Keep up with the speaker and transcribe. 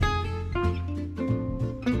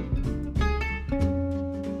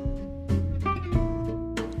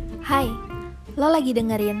lagi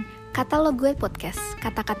dengerin Kata Lo Gue Podcast,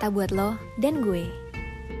 kata-kata buat lo dan gue.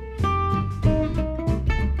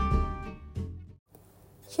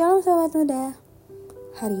 Shalom sahabat muda.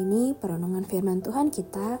 Hari ini perenungan firman Tuhan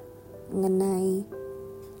kita mengenai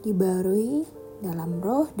dibaharui dalam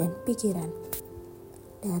roh dan pikiran.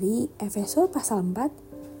 Dari Efesus pasal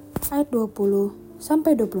 4 ayat 20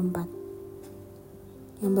 sampai 24.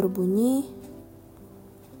 Yang berbunyi,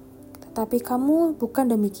 "Tetapi kamu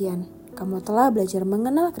bukan demikian. Kamu telah belajar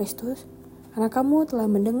mengenal Kristus, karena kamu telah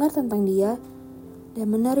mendengar tentang Dia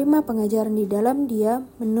dan menerima pengajaran di dalam Dia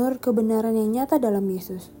menurut kebenaran yang nyata dalam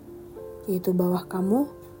Yesus, yaitu bahwa kamu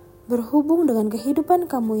berhubung dengan kehidupan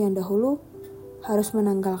kamu yang dahulu harus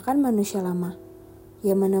menanggalkan manusia lama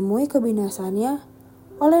yang menemui kebinasaannya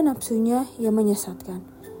oleh nafsunya yang menyesatkan,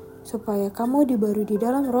 supaya kamu dibaharui di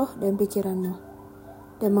dalam roh dan pikiranmu,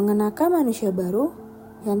 dan mengenakan manusia baru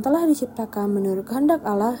yang telah diciptakan menurut kehendak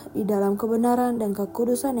Allah di dalam kebenaran dan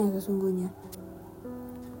kekudusan yang sesungguhnya."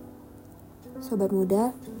 Sobat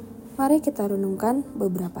muda, mari kita renungkan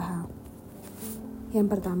beberapa hal. Yang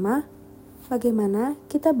pertama, bagaimana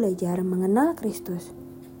kita belajar mengenal Kristus.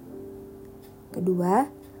 Kedua,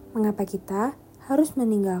 mengapa kita harus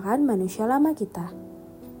meninggalkan manusia lama kita.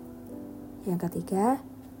 Yang ketiga,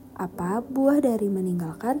 apa buah dari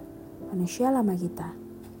meninggalkan manusia lama kita.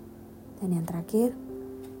 Dan yang terakhir,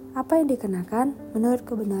 apa yang dikenakan menurut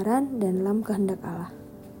kebenaran dan dalam kehendak Allah.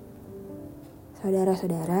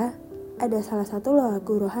 Saudara-saudara, ada salah satu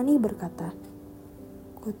lagu rohani berkata,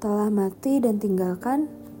 "Ku telah mati dan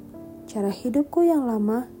tinggalkan cara hidupku yang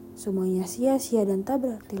lama, semuanya sia-sia dan tak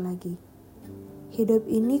berarti lagi. Hidup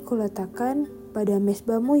ini kuletakkan pada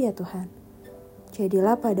mezbamu ya Tuhan.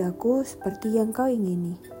 Jadilah padaku seperti yang Kau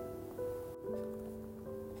ingini."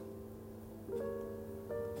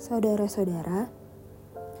 Saudara-saudara,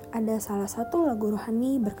 ada salah satu lagu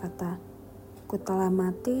rohani berkata, "Ku telah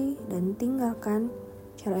mati dan tinggalkan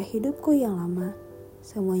cara hidupku yang lama,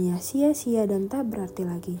 semuanya sia-sia dan tak berarti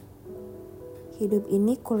lagi. Hidup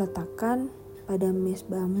ini kuletakkan pada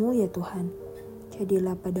mezbamu ya Tuhan,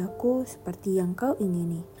 jadilah padaku seperti yang Kau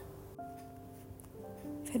ingini."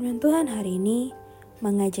 Firman Tuhan hari ini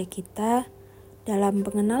mengajak kita dalam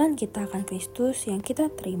pengenalan kita akan Kristus yang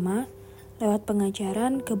kita terima lewat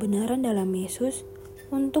pengajaran kebenaran dalam Yesus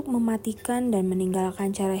untuk mematikan dan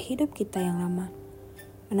meninggalkan cara hidup kita yang lama,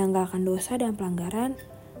 menanggalkan dosa dan pelanggaran,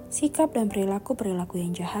 sikap dan perilaku-perilaku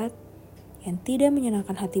yang jahat, yang tidak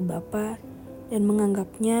menyenangkan hati Bapa, dan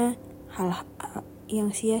menganggapnya hal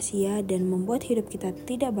yang sia-sia dan membuat hidup kita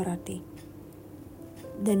tidak berarti.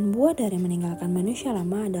 Dan buah dari meninggalkan manusia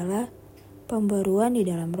lama adalah pembaruan di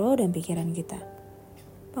dalam roh dan pikiran kita.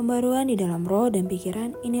 Pembaruan di dalam roh dan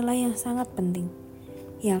pikiran inilah yang sangat penting,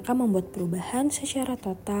 yang akan membuat perubahan secara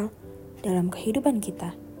total dalam kehidupan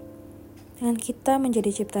kita. Dengan kita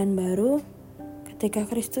menjadi ciptaan baru, ketika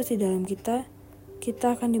Kristus di dalam kita,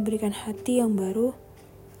 kita akan diberikan hati yang baru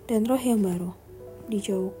dan roh yang baru.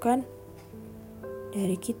 Dijauhkan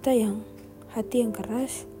dari kita yang hati yang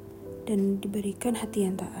keras dan diberikan hati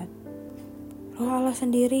yang taat. Roh Allah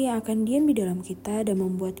sendiri yang akan diam di dalam kita dan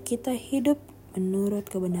membuat kita hidup menurut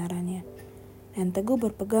kebenarannya dan teguh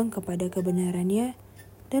berpegang kepada kebenarannya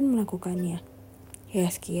dan melakukannya.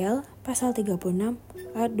 Yeskiel pasal 36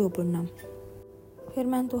 ayat 26.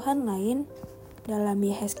 Firman Tuhan lain dalam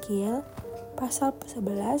Yeskiel pasal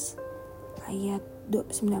 11 ayat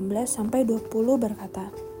 19 sampai 20 berkata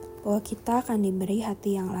bahwa kita akan diberi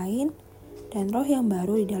hati yang lain dan roh yang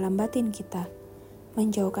baru di dalam batin kita,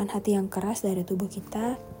 menjauhkan hati yang keras dari tubuh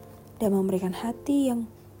kita dan memberikan hati yang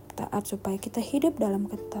taat supaya kita hidup dalam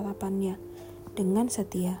ketetapannya dengan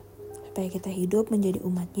setia, supaya kita hidup menjadi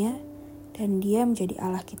umatnya dan Dia menjadi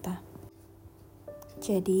Allah kita.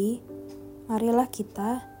 Jadi, marilah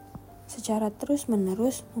kita secara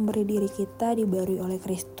terus-menerus memberi diri kita dibaharui oleh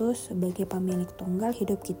Kristus sebagai pemilik tunggal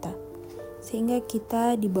hidup kita, sehingga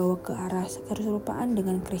kita dibawa ke arah keserupaan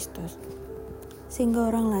dengan Kristus,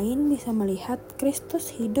 sehingga orang lain bisa melihat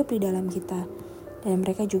Kristus hidup di dalam kita, dan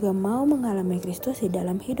mereka juga mau mengalami Kristus di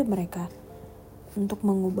dalam hidup mereka, untuk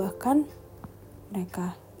mengubahkan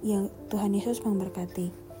mereka. Yang Tuhan Yesus memberkati.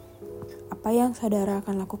 Apa yang saudara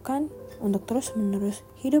akan lakukan untuk terus-menerus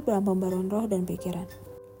hidup dalam pembaruan roh dan pikiran?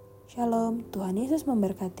 Shalom, Tuhan Yesus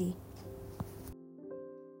memberkati.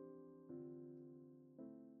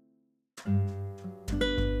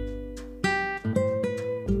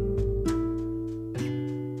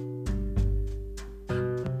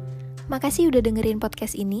 Makasih udah dengerin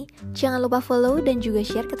podcast ini. Jangan lupa follow dan juga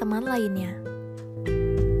share ke teman lainnya.